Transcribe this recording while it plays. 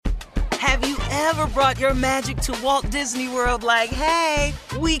Have you ever brought your magic to Walt Disney World like, hey,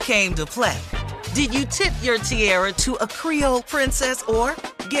 we came to play? Did you tip your tiara to a Creole princess or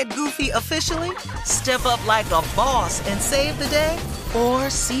get goofy officially? Step up like a boss and save the day? Or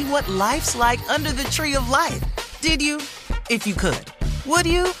see what life's like under the tree of life? Did you? If you could. Would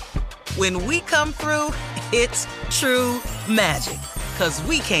you? When we come through, it's true magic. 'Cause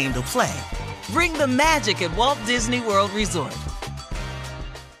we came to play. Bring the magic at Walt Disney World Resort.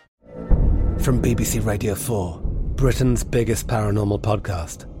 From BBC Radio 4, Britain's biggest paranormal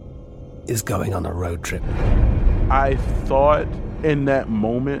podcast is going on a road trip. I thought in that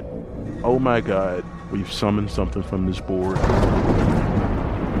moment, oh my God, we've summoned something from this board.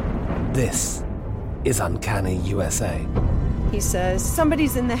 This is Uncanny USA. He says,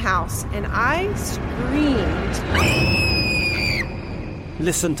 somebody's in the house, and I screamed.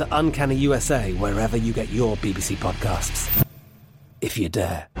 Listen to Uncanny USA wherever you get your BBC podcasts, if you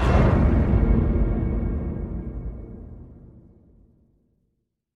dare.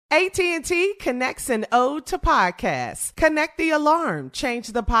 AT&T connects an ode to podcasts. Connect the alarm. Change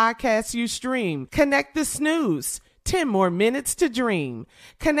the podcast you stream. Connect the snooze. 10 more minutes to dream.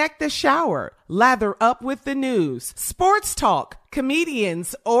 Connect the shower. Lather up with the news. Sports talk,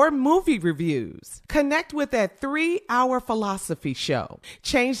 comedians, or movie reviews. Connect with that 3-hour philosophy show.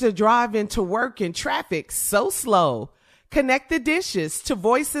 Change the drive into work in traffic so slow. Connect the dishes to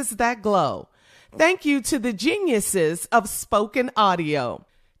voices that glow. Thank you to the geniuses of spoken audio.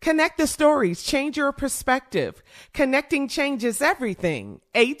 Connect the stories, change your perspective. Connecting changes everything.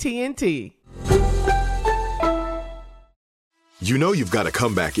 AT&T. You know you've got a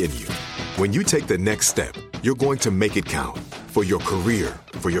comeback in you. When you take the next step, you're going to make it count. For your career,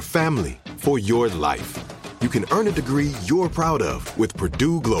 for your family, for your life. You can earn a degree you're proud of with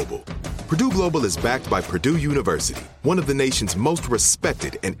Purdue Global. Purdue Global is backed by Purdue University, one of the nation's most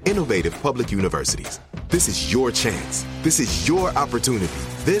respected and innovative public universities. This is your chance. This is your opportunity.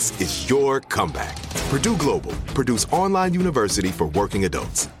 This is your comeback. Purdue Global, Purdue's online university for working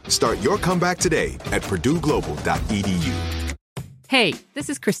adults. Start your comeback today at purdueglobal.edu. Hey, this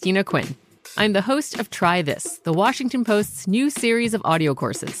is Christina Quinn. I'm the host of Try This, the Washington Post's new series of audio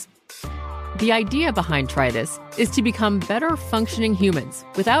courses. The idea behind Try This is to become better functioning humans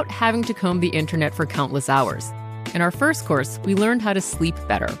without having to comb the internet for countless hours. In our first course, we learned how to sleep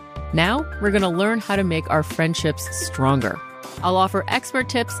better. Now, we're going to learn how to make our friendships stronger. I'll offer expert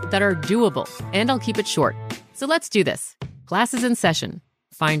tips that are doable, and I'll keep it short. So let's do this. Class is in session.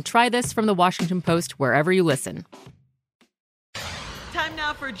 Find Try This from the Washington Post wherever you listen. Time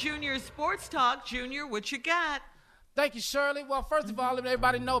now for Junior Sports Talk. Junior, what you got? Thank you, Shirley. Well, first of all, let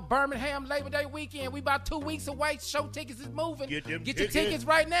everybody know Birmingham Labor Day weekend. We about 2 weeks away. Show tickets is moving. Get your tickets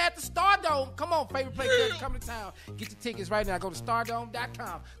right now at the Stardome. Come on, favorite play cousin, come to town. Get your tickets right now. Go to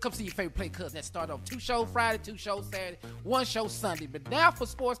stardome.com. Come see your favorite play cousin at Stardome. 2 shows Friday, 2 shows Saturday, 1 show Sunday. But now for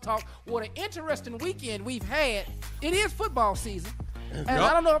Sports Talk, what an interesting weekend we've had. It is football season. And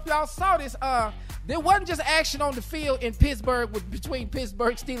I don't know if y'all saw this. There wasn't just action on the field in Pittsburgh between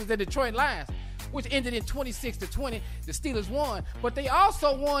Pittsburgh Steelers and Detroit Lions, which ended in 26-20. The Steelers won, but they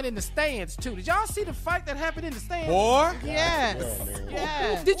also won in the stands too. Did y'all see the fight that happened in the stands? Boy, yes.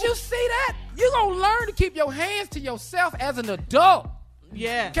 Yes. Did you see that? You're gonna learn to keep your hands to yourself as an adult.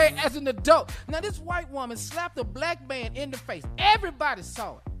 Yeah. Okay, as an adult. Now this white woman slapped a black man in the face. Everybody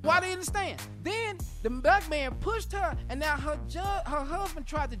saw it. Why they in the stand? Then the black man pushed her, and now her husband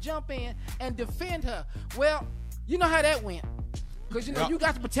tried to jump in and defend her. Well, you know how that went. Because, you know, you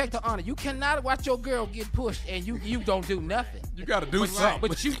got to protect her honor. You cannot watch your girl get pushed and you don't do nothing. You got to do something.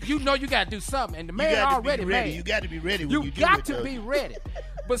 But you know you got to do something. And the man already mad. You got to be ready when you got to be ready.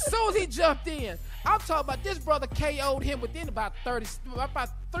 But as soon as he jumped in, I'm talking about this brother KO'd him within about 3 seconds.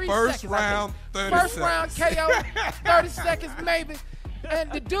 First round, 30 First seconds. round KO, 30 seconds maybe.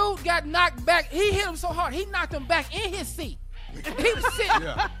 And the dude got knocked back. He hit him so hard, he knocked him back in his seat. He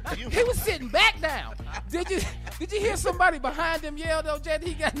was sitting back down. Did you hear somebody behind him yell though, Jay,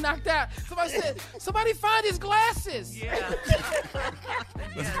 he got knocked out? Somebody said, somebody find his glasses. Yeah.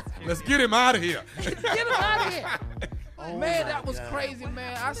 Let's get him out of here. Get him out of here. Man, that was crazy,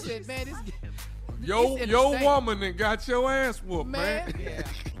 man. I said, man, this Your woman that got your ass whooped, man. Yeah.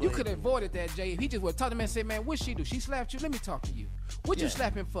 You could have avoided that, Jay. If he just would talk to me and say, man, what'd she do? She slapped you? Let me talk to you. What'd you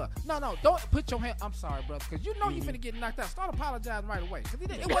slap him for? No, don't put your hand. I'm sorry, brother, because you know you finna get knocked out. Start apologizing right away.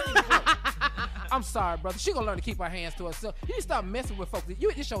 Because it wasn't even close. I'm sorry, brother. She gonna learn to keep her hands to herself. You need to stop messing with folks.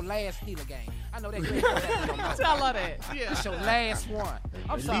 It's your last Steeler game. I know that. Tell her that. Yeah. It's your last one.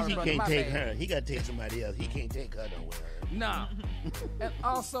 I'm sorry, At least brother. He can't take her. He got to take somebody else. He can't take her nowhere. No. And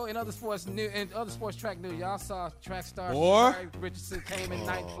also in other sports track news, y'all saw track star Boy. Richardson came in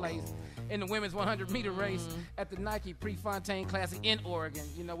ninth place in the women's 100-meter race at the Nike Prefontaine Classic in Oregon.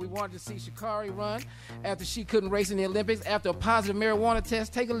 You know, we wanted to see Sha'Carri run after she couldn't race in the Olympics after a positive marijuana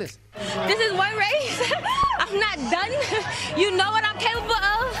test. Take a listen. This is one race. I'm not done. You know what I'm capable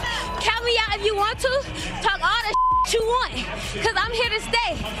of. Count me out if you want to. Talk all the you want, because I'm here to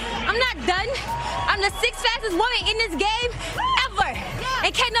stay. I'm not done. I'm the 6th fastest woman in this game ever.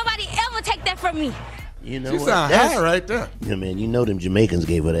 And can't nobody ever take that from me. You know she what? sound high right there. Yeah, man, you know them Jamaicans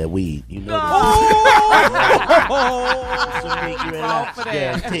gave her that weed. You know so make you relax.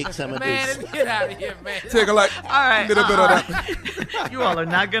 Yeah, take some of this. Man, get out of here, man. Take a all right, little bit of that. You all are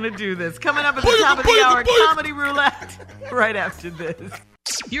not going to do this. Coming up at the top of the hour, Comedy Roulette, right after this.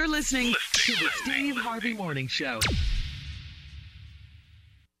 You're listening to the Steve Harvey Morning Show.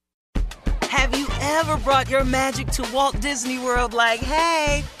 Have you ever brought your magic to Walt Disney World like,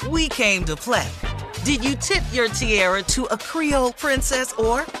 hey, we came to play? Did you tip your tiara to a Creole princess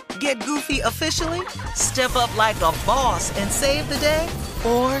or get goofy officially? Step up like a boss and save the day?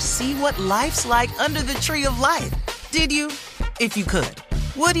 Or see what life's like under the tree of life? Did you? If you could.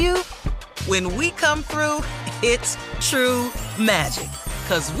 Would you? When we come through, it's true magic.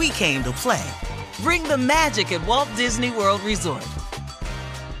 'Cause we came to play. Bring the magic at Walt Disney World Resort.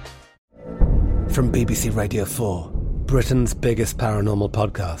 From BBC Radio 4, Britain's biggest paranormal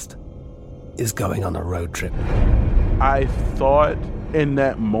podcast is going on a road trip. I thought in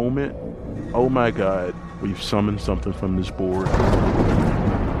that moment, oh my God, we've summoned something from this board.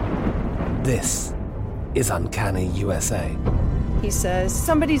 This is Uncanny USA. He says,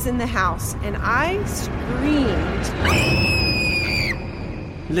 somebody's in the house, and I screamed.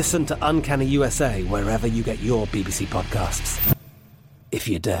 Listen to Uncanny USA wherever you get your BBC podcasts, if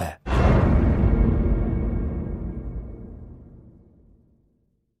you dare.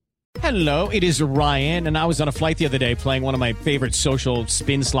 Hello, it is Ryan, and I was on a flight the other day playing one of my favorite social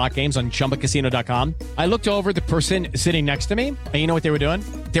spin slot games on ChumbaCasino.com. I looked over at the person sitting next to me, and you know what they were doing?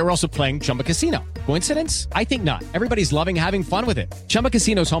 They were also playing Chumba Casino. Coincidence? I think not. Everybody's loving having fun with it. Chumba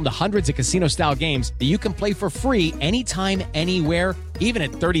Casino is home to hundreds of casino-style games that you can play for free anytime, anywhere, even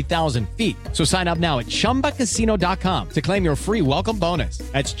at 30,000 feet. So sign up now at ChumbaCasino.com to claim your free welcome bonus.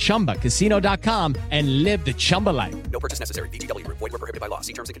 That's ChumbaCasino.com and live the Chumba life. No purchase necessary. VGW. Void where prohibited by law.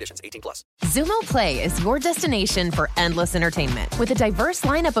 See terms and conditions. 18+. Xumo Play is your destination for endless entertainment. With a diverse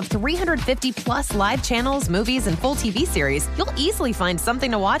lineup of 350-plus live channels, movies, and full TV series, you'll easily find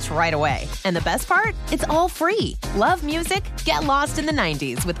something to watch right away. And the best part? It's all free. Love music? Get lost in the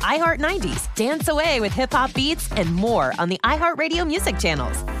 90s with iHeart 90s. Dance away with hip-hop beats and more on the iHeartRadio music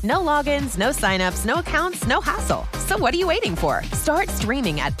channels. No logins, no signups, no accounts, no hassle. So what are you waiting for? Start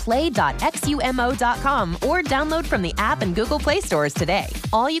streaming at play.xumo.com or download from the app and Google Play stores today.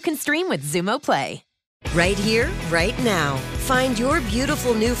 All you can stream with Xumo Play. Right here, right now. Find your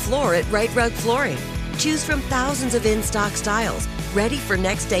beautiful new floor at Right Rug Flooring. Choose from thousands of in-stock styles, ready for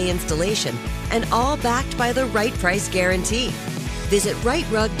next day installation, and all backed by the right price guarantee. Visit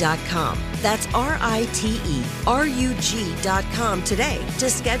rightrug.com. That's RITERUG.com today to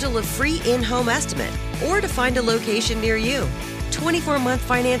schedule a free in-home estimate or to find a location near you. 24-month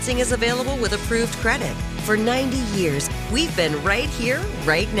financing is available with approved credit. For 90 years, we've been right here,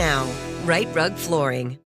 right now. Right Rug Flooring.